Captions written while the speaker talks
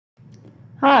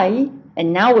Hi,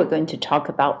 and now we're going to talk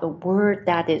about a word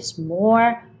that is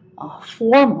more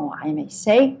formal, I may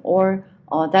say, or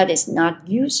that is not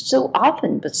used so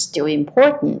often but still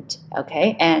important.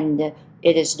 Okay, and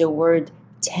it is the word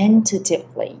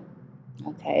tentatively.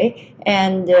 Okay,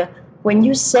 and when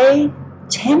you say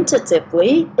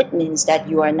tentatively, it means that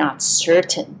you are not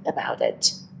certain about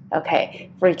it. Okay,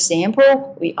 for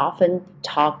example, we often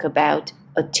talk about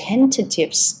a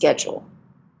tentative schedule.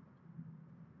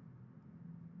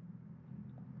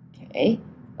 Okay,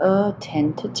 a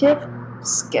tentative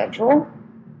schedule,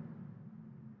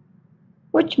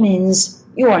 which means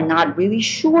you are not really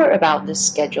sure about the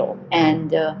schedule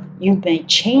and you may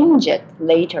change it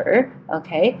later,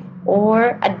 okay?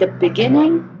 Or at the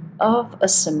beginning of a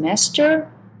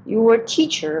semester, your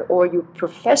teacher or your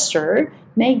professor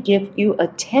may give you a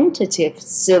tentative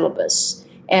syllabus.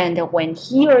 And when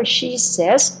he or she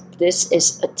says this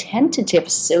is a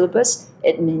tentative syllabus,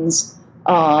 it means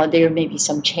there may be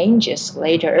some changes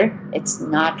later. It's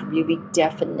not really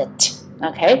definite.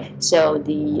 Okay, so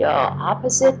the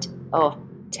opposite of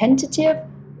tentative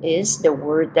is the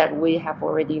word that we have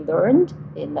already learned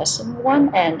in lesson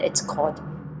 1, and it's called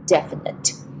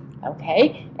definite.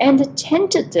 Okay, and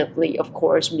tentatively, of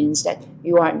course, means that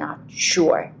you are not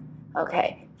sure.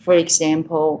 Okay, for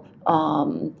example,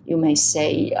 you may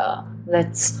say,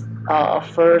 let's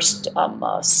first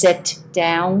sit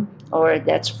down, or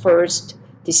let's first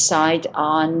decide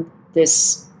on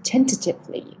this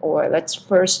tentatively, or let's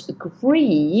first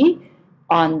agree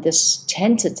on this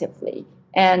tentatively.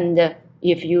 And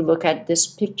if you look at this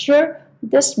picture,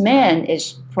 this man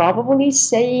is probably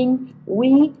saying,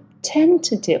 we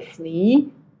tentatively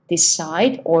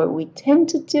decide, or we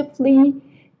tentatively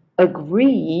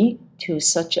agree to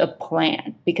such a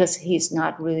plan, because he's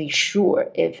not really sure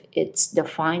if it's the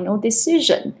final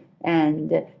decision.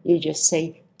 And you just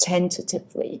say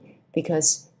tentatively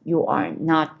because you are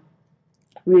not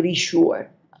really sure.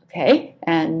 Okay,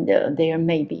 and there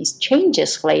may be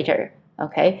changes later.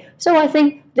 Okay, so I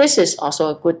think this is also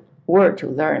a good word to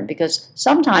learn, because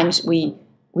sometimes we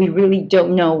really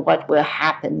don't know what will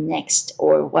happen next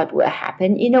or what will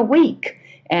happen in a week,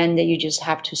 and you just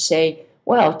have to say,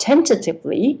 well,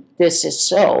 tentatively this is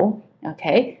so.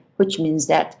 Okay, which means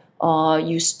that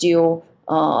you're still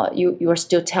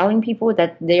telling people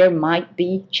that there might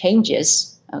be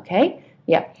changes. Okay,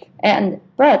 yeah, and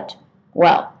but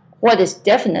well, what is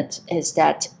definite is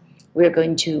that we're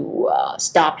going to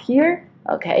stop here.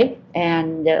 Okay,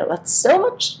 and let's so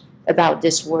much about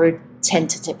this word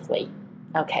tentatively.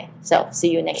 Okay, so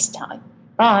see you next time.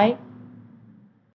 Bye.